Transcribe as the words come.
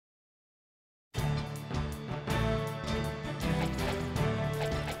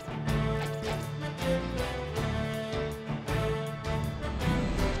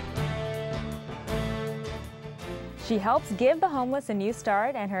She helps give the homeless a new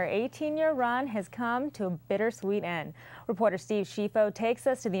start, and her 18-year run has come to a bittersweet end. Reporter Steve Scifo takes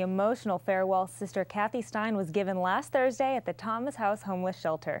us to the emotional farewell Sister Kathy Stein was given last Thursday at the Thomas House Homeless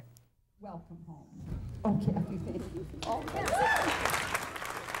Shelter. Welcome home. Oh, Kathy, thank you. Oh,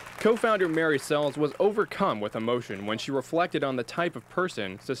 Co-founder Mary Sells was overcome with emotion when she reflected on the type of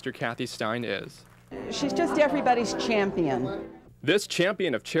person Sister Kathy Stein is. She's just everybody's champion. This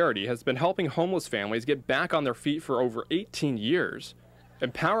champion of charity has been helping homeless families get back on their feet for over 18 years.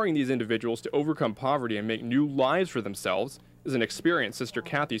 Empowering these individuals to overcome poverty and make new lives for themselves is an experience Sister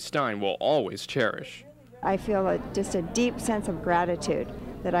Kathy Stein will always cherish. I feel just a deep sense of gratitude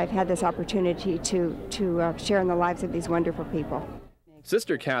that I've had this opportunity to share in the lives of these wonderful people.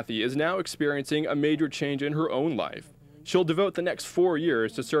 Sister Kathy is now experiencing a major change in her own life. She'll devote the next 4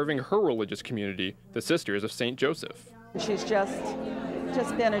 years to serving her religious community, the Sisters of St. Joseph. She's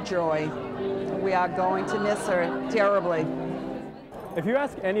just been a joy. We are going to miss her terribly. If you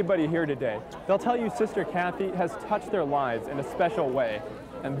ask anybody here today, they'll tell you Sister Kathy has touched their lives in a special way.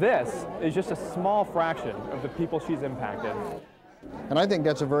 And this is just a small fraction of the people she's impacted. And I think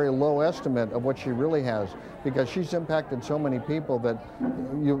that's a very low estimate of what she really has, because she's impacted so many people that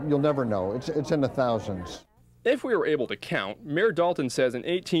you'll never know. It's in the thousands. If we were able to count, Mayor Dalton says in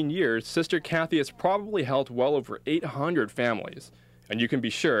 18 years, Sister Kathy has probably helped well over 800 families. And you can be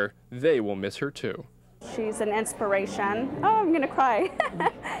sure they will miss her too. She's an inspiration. Oh, I'm gonna cry.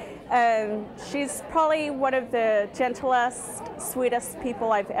 She's probably one of the gentlest, sweetest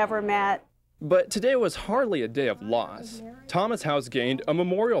people I've ever met. But today was hardly a day of loss. Thomas House gained a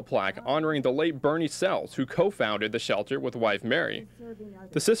memorial plaque honoring the late Bernie Sells, who co-founded the shelter with wife Mary.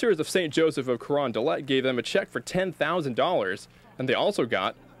 The Sisters of St. Joseph of Carondelet gave them a check for $10,000, and they also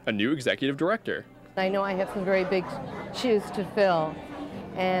got a new executive director. I know I have some very big shoes to fill,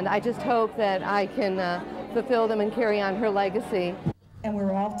 and I just hope that I can fulfill them and carry on her legacy. And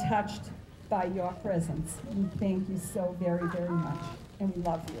we're all touched by your presence. We thank you so very, very much. And we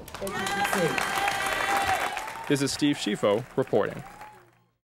love you, as you can see. This is Steve Scifo reporting.